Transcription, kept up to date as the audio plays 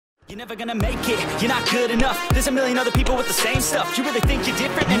You're never gonna make it, you're not good enough. There's a million other people with the same stuff. You really think you're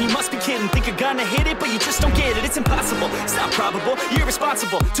different? Man, you must be kidding. Think you're gonna hit it, but you just don't get it. It's impossible, it's not probable, you're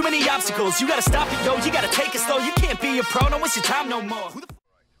irresponsible. Too many obstacles, you gotta stop it, yo. You gotta take it slow, you can't be a pro. Don't waste your time no more.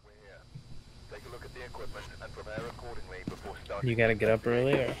 You gotta get up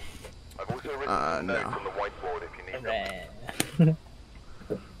early, or? No.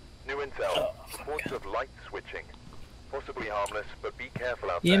 New intel, reports of light switching. Possibly harmless, but be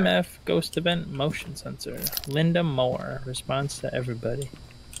careful out there. GMF ghost event motion sensor. Linda Moore responds to everybody.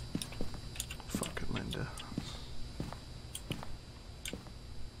 Fucking Linda.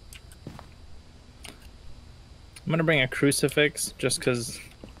 I'm gonna bring a crucifix just because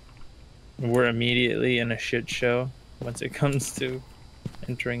we're immediately in a shit show once it comes to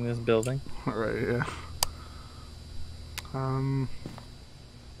entering this building. Right, yeah. I'm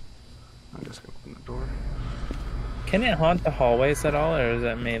just gonna open the door. Can it haunt the hallways at all, or is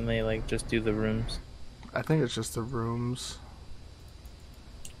that mainly like just do the rooms? I think it's just the rooms.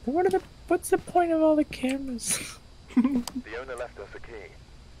 What's the point of all the cameras? The owner left us a key.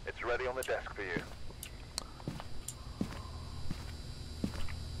 It's ready on the desk for you.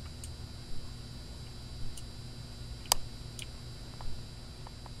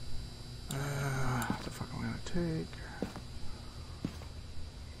 What the fuck am I gonna take?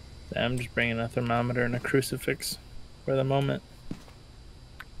 I'm just bringing a thermometer and a crucifix for the moment.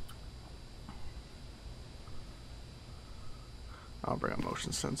 I'll bring up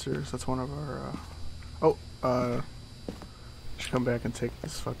motion sensors. That's one of our, should come back and take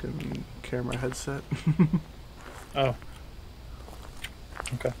this fucking camera headset. Oh.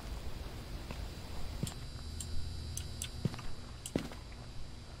 Okay.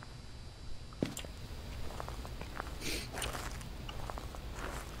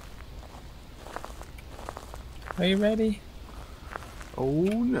 Are you ready? Oh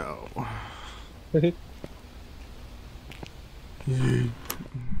no. Oh, what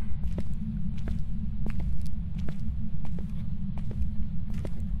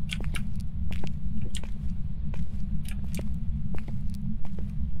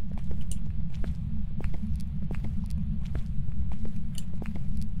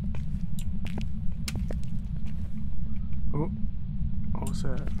was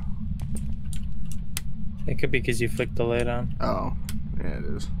that? It could be because you flicked the light on. Oh, yeah, it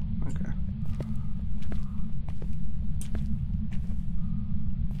is. Okay.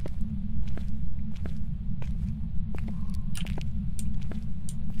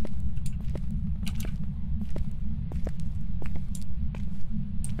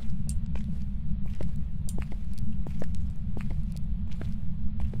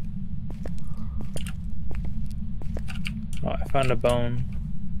 Oh, I found a bone.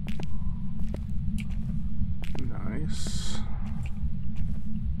 Nice.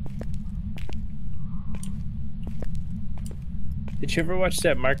 Did you ever watch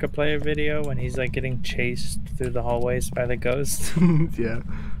that Markiplier video when he's like getting chased through the hallways by the ghost? Yeah.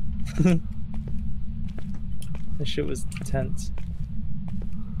 That shit was tense.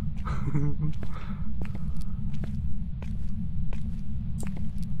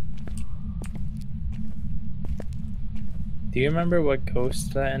 Do you remember what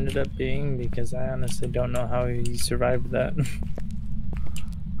ghost that ended up being? Because I honestly don't know how he survived that.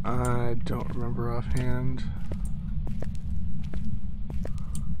 I don't remember offhand.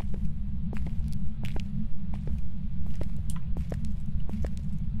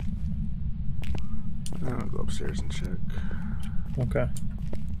 I'll go upstairs and check. Okay.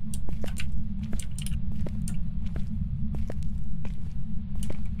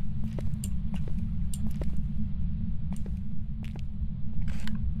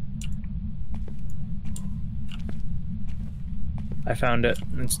 I found it.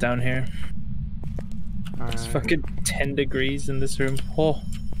 It's down here. It's fucking 10 degrees in this room. Oh.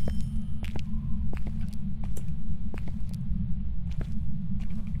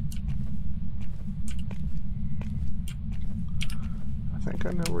 I think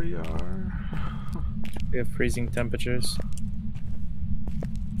I know where you are. We have freezing temperatures.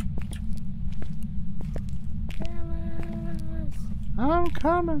 I'm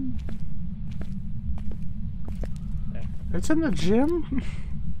coming. It's in the gym?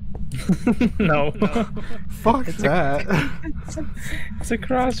 No. Fuck that. It's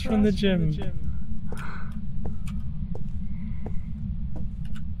across from the gym.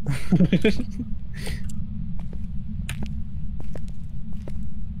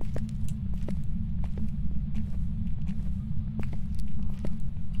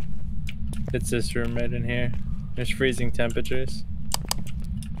 It's this room right in here. There's freezing temperatures.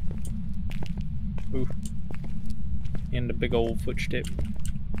 Ooh. And a big old footstep.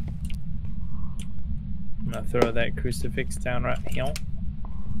 I'm gonna throw that crucifix down right here.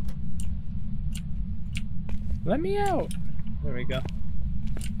 Let me out! There we go.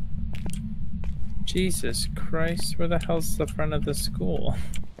 Jesus Christ, where the hell's the front of the school?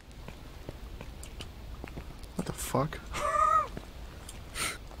 What the fuck?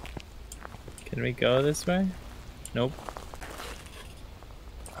 Can we go this way? Nope.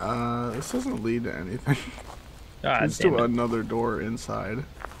 This doesn't lead to anything. Ah, It's damn to it. another door inside.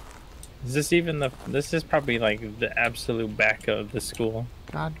 Is this even the... This is probably like the absolute back of the school.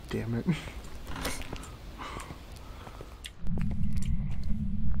 God damn it.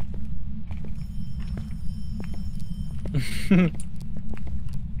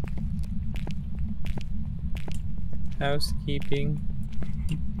 Housekeeping.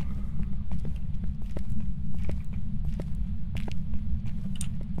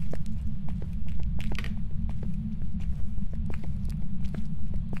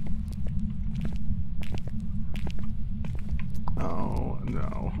 Oh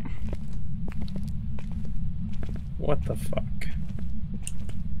no. What the fuck?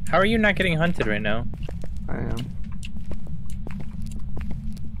 How are you not getting hunted right now? I am.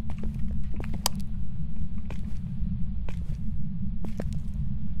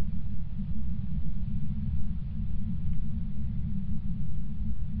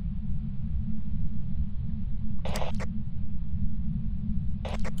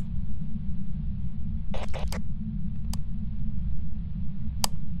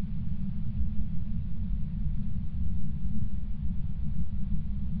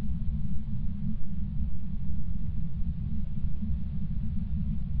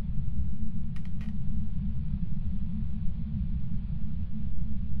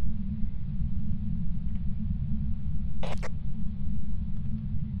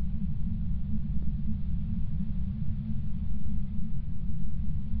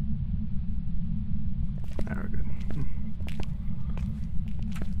 Very good.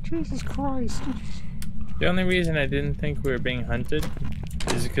 Jesus Christ. The only reason I didn't think we were being hunted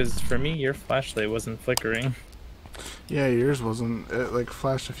is because for me your flashlight wasn't flickering. Yeah, yours wasn't. It like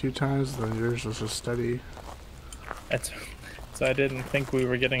flashed a few times, then yours was just steady. That's so I didn't think we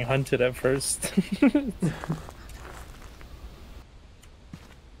were getting hunted at first.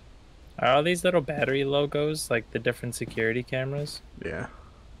 Are all these little battery logos like the different security cameras? Yeah.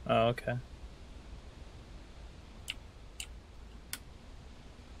 Oh, okay.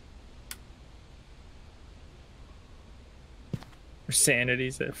 Our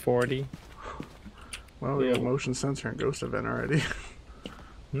sanity's at 40. Well, we got Ooh. motion sensor and ghost event already.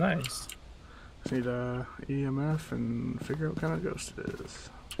 Nice. Just need a EMF and figure out what kind of ghost it is.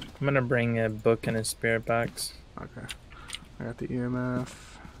 I'm gonna bring a book and a spirit box. Okay. I got the EMF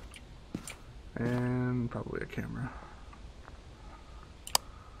and probably a camera.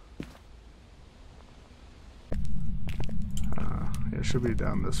 It should be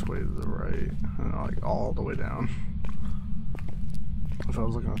down this way to the right, and like all the way down. If I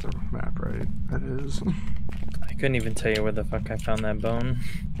was looking at the map right, it is. I couldn't even tell you where the fuck I found that bone.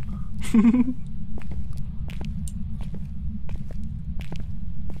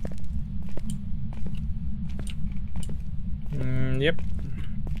 Yep.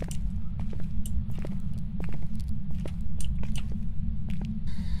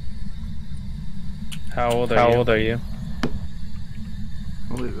 How old are you?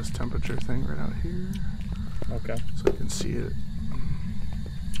 I'll leave this temperature thing right out here Okay. so you can see it.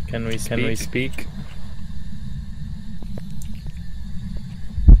 Can we speak?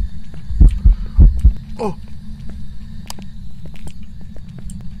 Oh!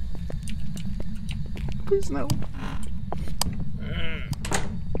 Please no.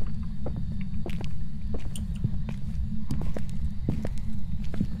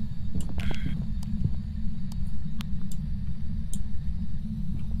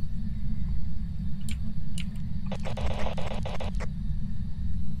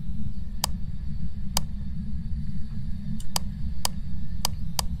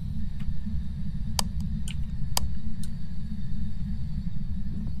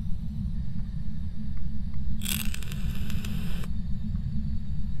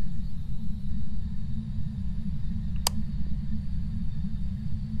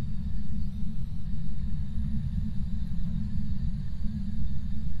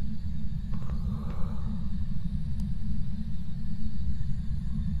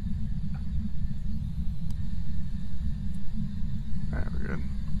 Alright, we're good.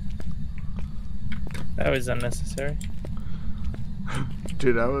 That was unnecessary.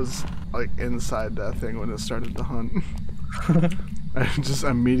 Dude, I was like inside that thing when it started to hunt. Just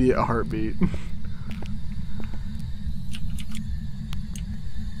immediate heartbeat.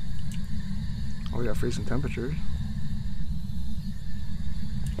 Oh, we got freezing temperatures.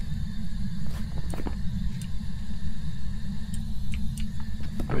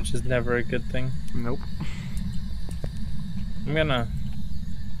 Which is never a good thing. Nope. I'm gonna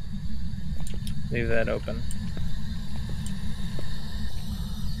leave that open.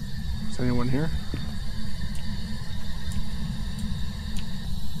 Is anyone here?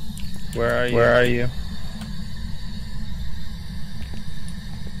 Where are you? Where are you?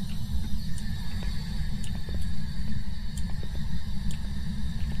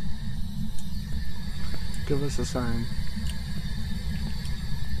 Give us a sign.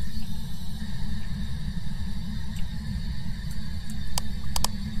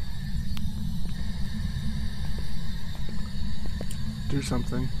 Do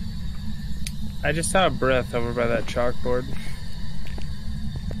something. I just saw a breath over by that chalkboard.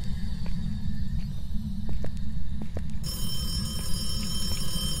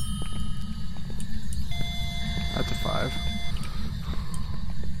 That's a 5.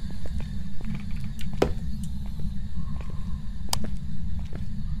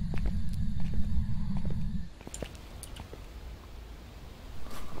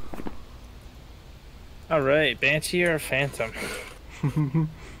 Alright, Banshee or Phantom?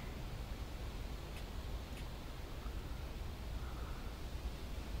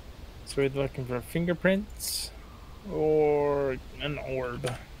 So we're looking for fingerprints or an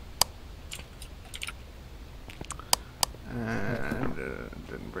orb. And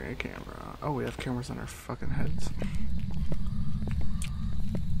didn't bring a camera. Oh, we have cameras on our fucking heads.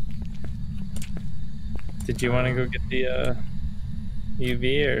 Did you want to go get the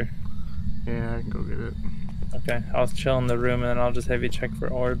UV or? Yeah, I can go get it. Okay, I'll chill in the room and then I'll just have you check for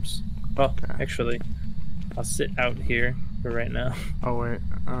orbs. Oh, Okay. actually, I'll sit out here for right now. Oh wait,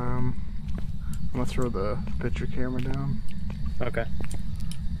 I'm gonna throw the picture camera down. Okay.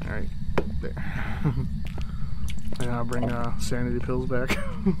 Alright, there. And I'll bring sanity pills back.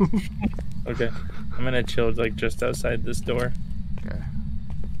 Okay. I'm gonna chill like just outside this door. Okay.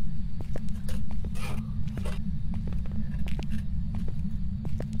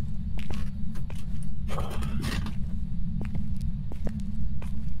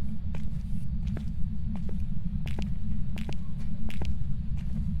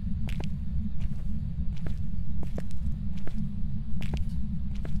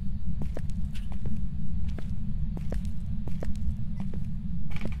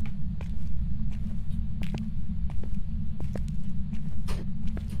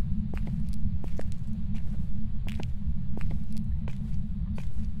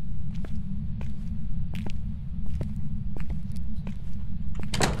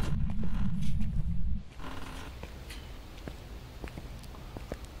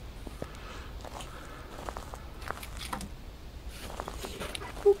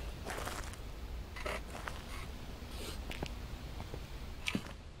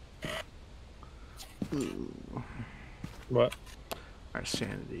 Ooh. What? Our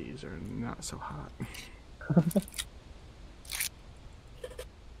sanities are not so hot.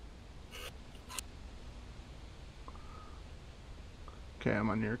 Okay, I'm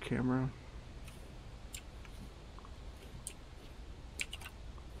on your camera.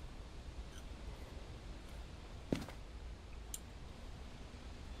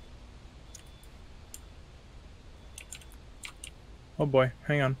 Oh boy,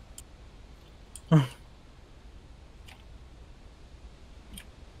 hang on.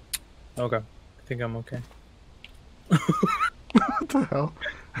 Okay, I think I'm okay. What the hell?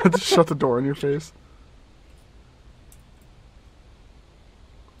 I just shut the door in your face.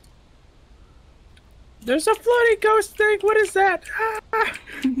 There's a floating ghost thing. What is that? Ah!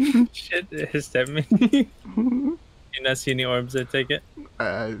 Shit, it hissed at me. You not see any orbs? I take it.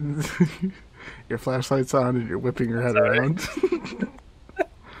 Your flashlight's on and you're whipping your head around.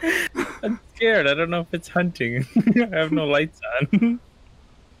 I'm scared. I don't know if it's hunting. I have no lights on.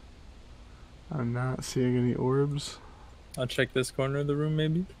 I'm not seeing any orbs. I'll check this corner of the room,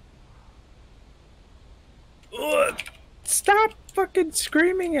 maybe. Ugh, stop fucking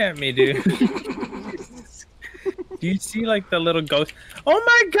screaming at me, dude. Do you see like the little ghost? Oh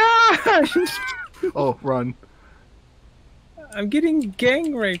my gosh! Oh, run. I'm getting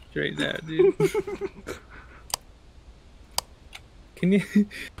gang raped right now, dude. Can you?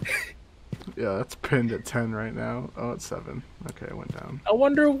 Yeah, that's pinned at 10 right now. Oh, it's 7. Okay, it went down. I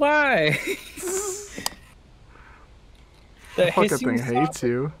wonder why. The The fucking hissing thing sound, hates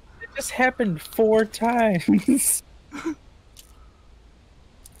you. it just happened 4 times.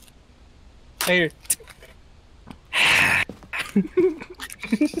 Here.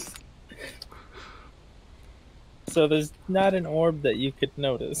 So there's not an orb that you could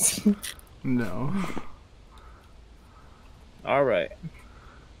notice. No. Alright.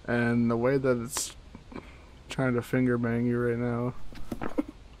 And the way that it's trying to finger bang you right now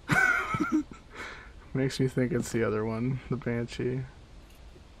makes me think it's the other one, the Banshee.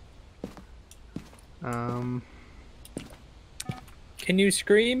 Can you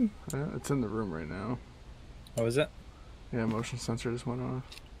scream? It's in the room right now. Oh, is it? Yeah, motion sensor just went off.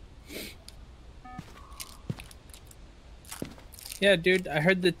 Yeah, dude, I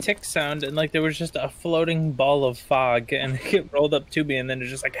heard the tick sound and like there was just a floating ball of fog and it rolled up to me and then it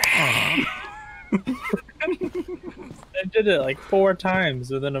just like I did it like 4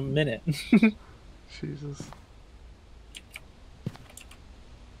 times within a minute. Jesus.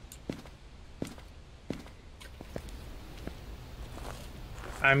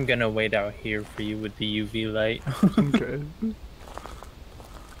 I'm gonna wait out here for you with the UV light. Okay.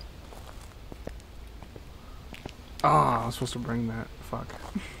 Ah, I was supposed to bring that. Fuck.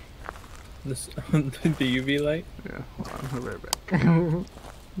 This, the UV light? Yeah, hold on, I'll be right back.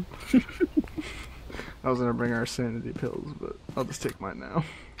 I was gonna bring our sanity pills, but I'll just take mine now.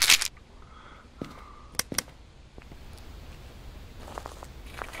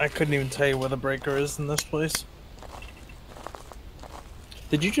 I couldn't even tell you where the breaker is in this place.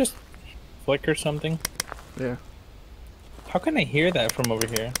 Did you just flicker something? Yeah. How can I hear that from over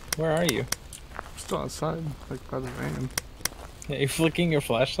here? Where are you? I'm still outside, like by the van. Yeah, you flicking your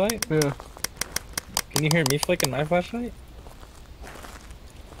flashlight? Yeah. Can you hear me flicking my flashlight?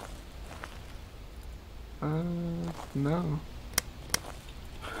 No.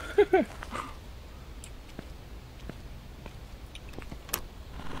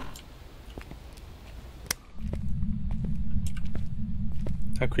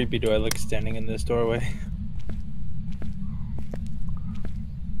 How creepy do I look standing in this doorway?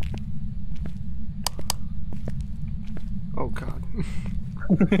 Oh god.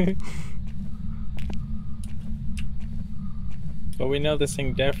 But we know this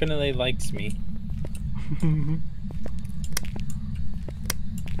thing definitely likes me.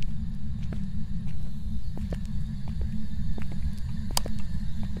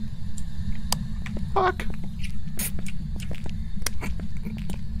 Fuck.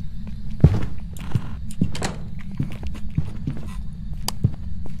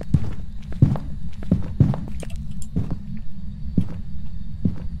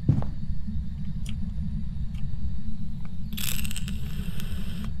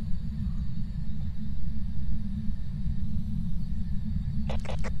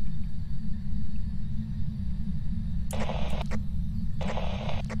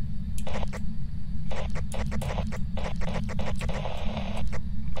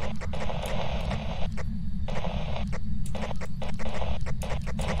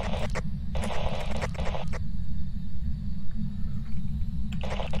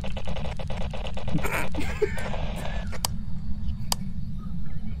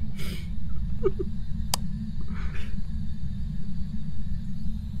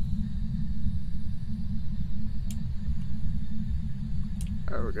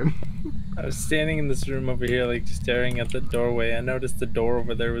 We're good. I was standing in this room over here, like staring at the doorway. I noticed the door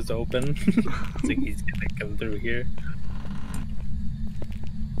over there was open. It's like he's gonna come through here.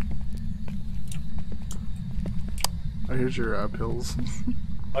 Oh, here's your pills.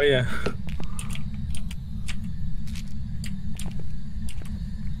 Oh yeah.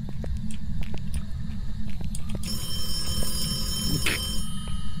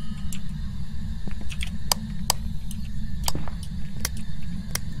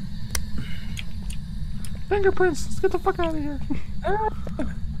 Fingerprints! Let's get the fuck out of here.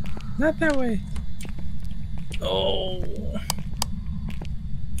 Not that way. Oh.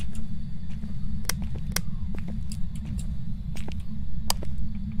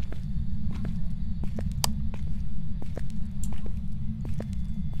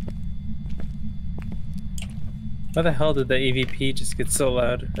 Why the hell did the EVP just get so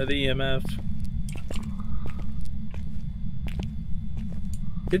loud? Or the EMF?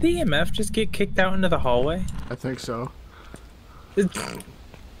 Did the EMF just get kicked out into the hallway? I think so. Get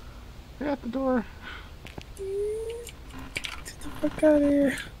Yeah, at the door. the fuck out of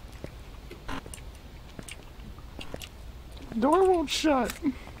here. Door won't shut.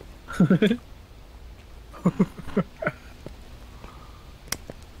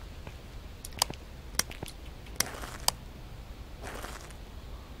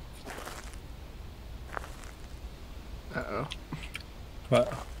 Uh-oh.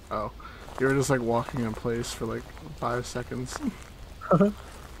 What? Oh. You were just like walking in place for like 5 seconds. I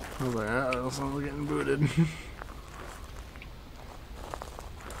was like, oh, someone's getting booted.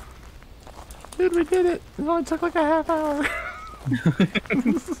 Dude, we did it! It only took like a half hour.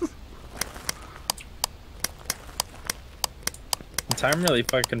 Time really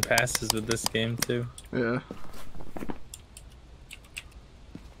fucking passes with this game too. Yeah.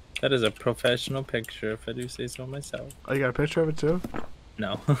 That is a professional picture, if I do say so myself. Oh, you got a picture of it too?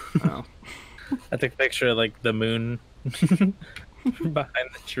 No. Oh. I took a picture of like the moon behind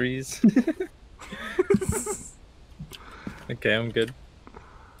the trees. Okay, I'm good.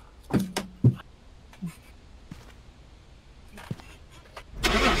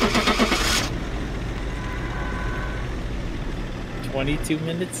 "22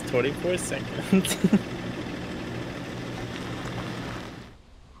 minutes, 24 seconds."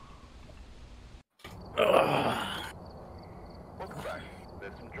 Welcome back.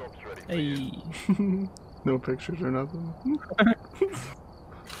 There's some jobs ready for you. Hey. No pictures or nothing.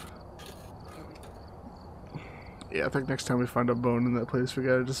 Yeah, I think next time we find a bone in that place, we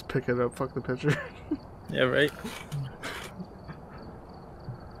gotta just pick it up. Fuck the picture. Yeah, right?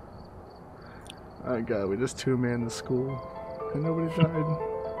 Oh god, we just two-manned the school and nobody died.